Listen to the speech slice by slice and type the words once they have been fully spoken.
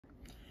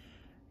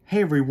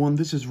Hey everyone,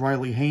 this is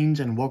Riley Haynes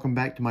and welcome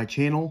back to my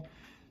channel.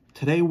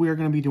 Today we are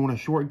going to be doing a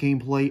short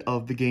gameplay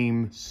of the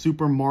game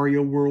Super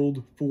Mario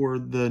World for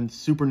the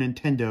Super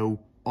Nintendo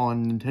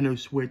on Nintendo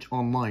Switch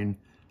Online.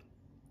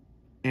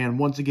 And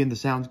once again, the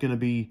sound's going to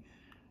be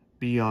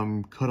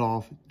cut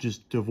off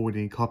just to avoid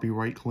any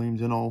copyright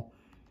claims and all.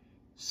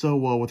 So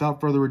without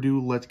further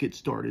ado, let's get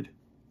started.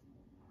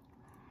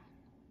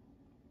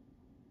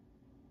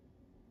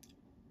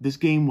 This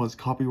game was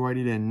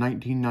copyrighted in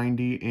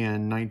 1990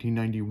 and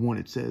 1991,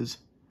 it says.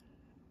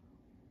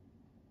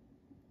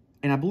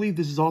 And I believe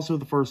this is also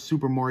the first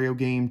Super Mario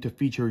game to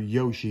feature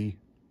Yoshi.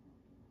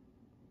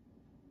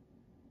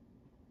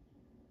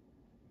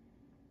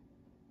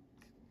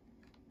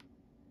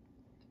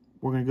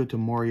 We're going to go to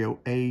Mario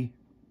A,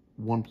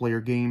 one-player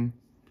game.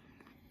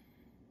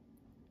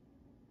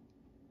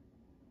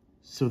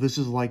 So this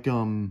is like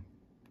a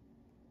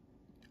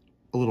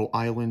little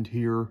island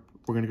here.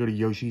 We're going to go to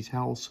Yoshi's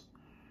house.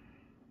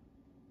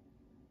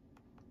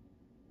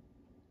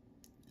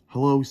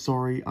 Hello,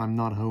 sorry, I'm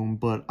not home,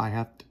 but I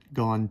have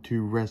gone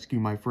to rescue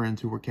my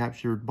friends who were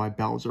captured by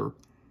Bowser.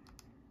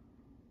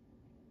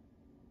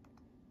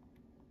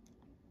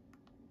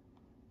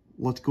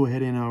 Let's go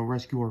ahead and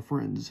rescue our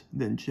friends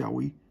then, shall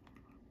we?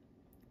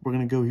 We're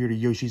going to go here to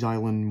Yoshi's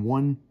Island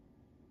 1.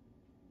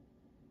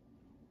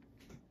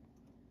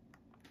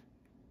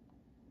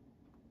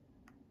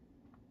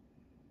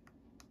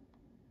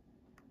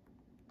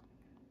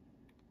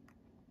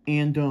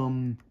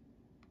 And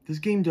this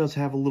game does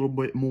have a little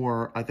bit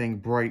more, I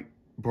think,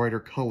 brighter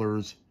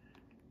colors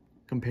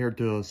compared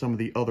to some of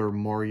the other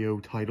Mario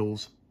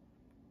titles.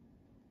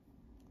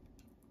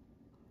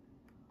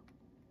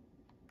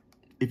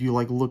 If you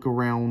look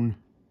around,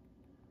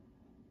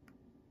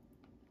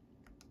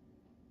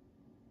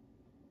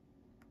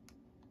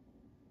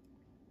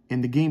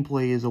 and the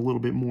gameplay is a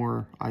little bit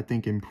more, I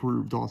think,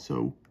 improved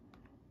also.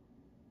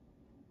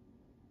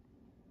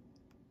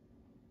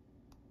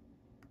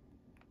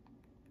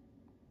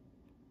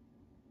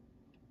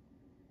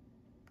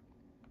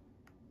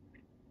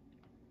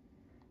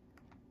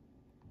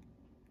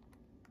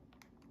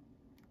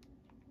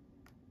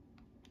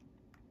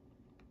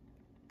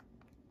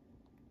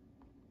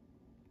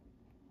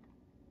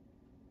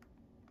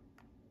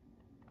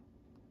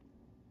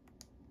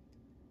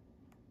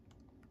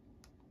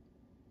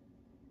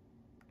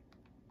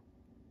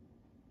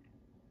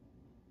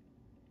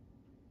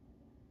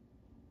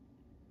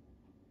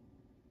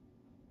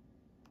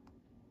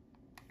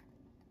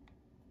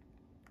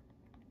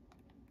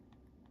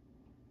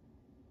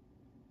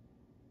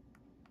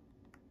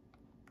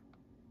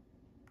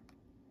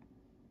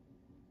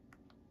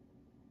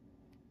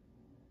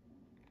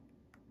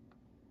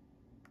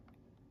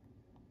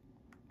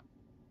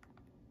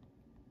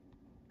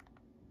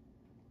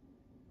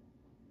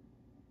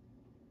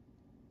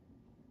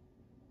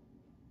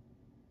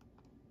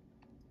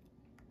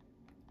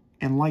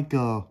 And like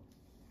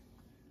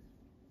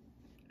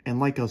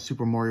a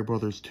Super Mario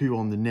Brothers 2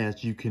 on the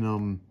NES, you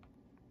can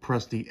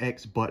press the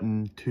X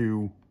button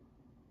to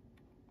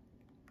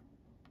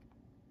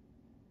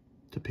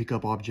pick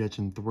up objects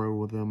and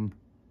throw them.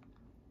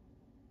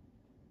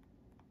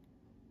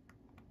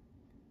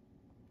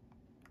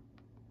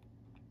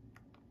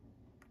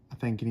 I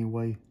think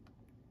anyway.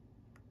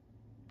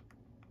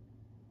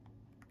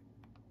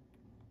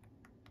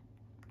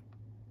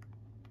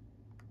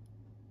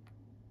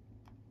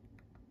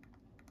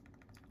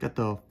 Got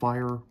the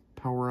fire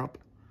power up.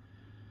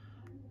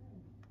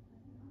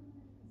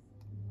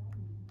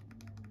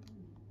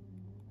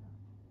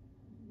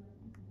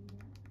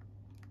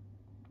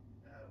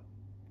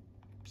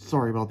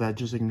 Sorry about that,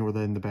 just ignore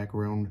that in the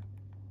background.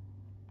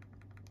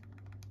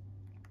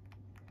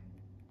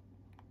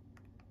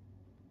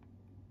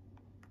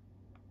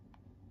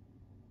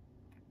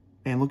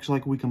 And looks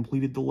like we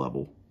completed the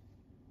level.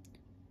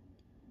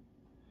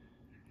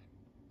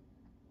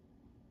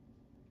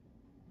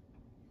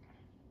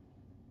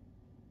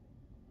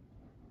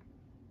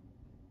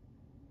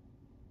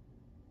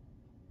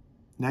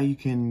 Now you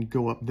can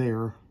go up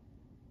there,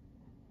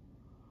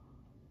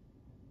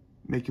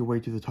 make your way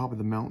to the top of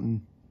the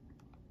mountain.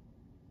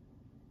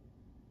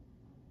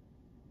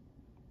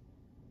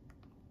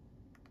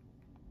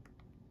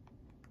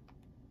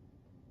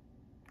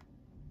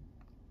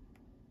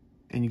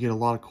 And you get a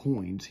lot of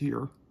coins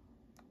here.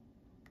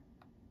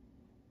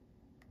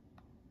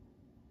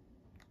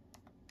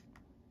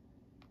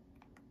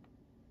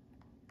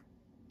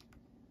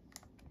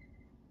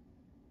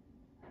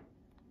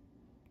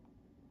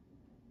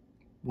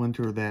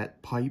 Enter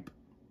that pipe.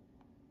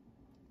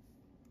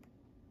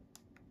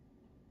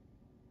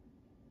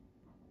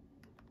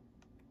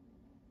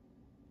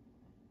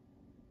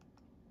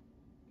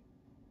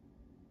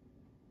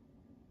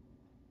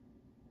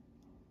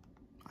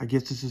 I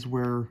guess this is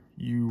where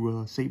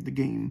you save the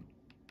game.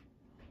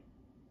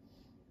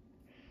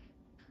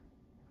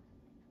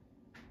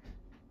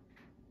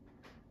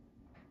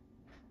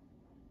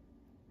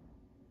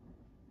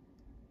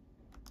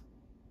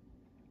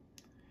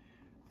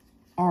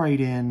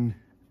 Alright, and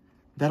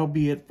that'll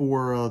be it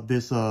for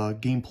this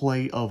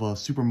gameplay of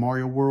Super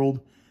Mario World.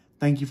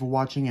 Thank you for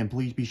watching, and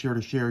please be sure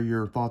to share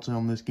your thoughts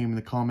on this game in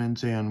the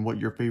comments and what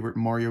your favorite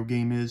Mario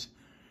game is.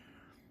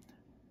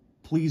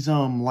 Please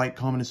like,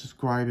 comment, and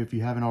subscribe if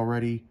you haven't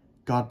already.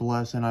 God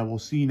bless, and I will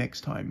see you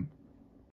next time.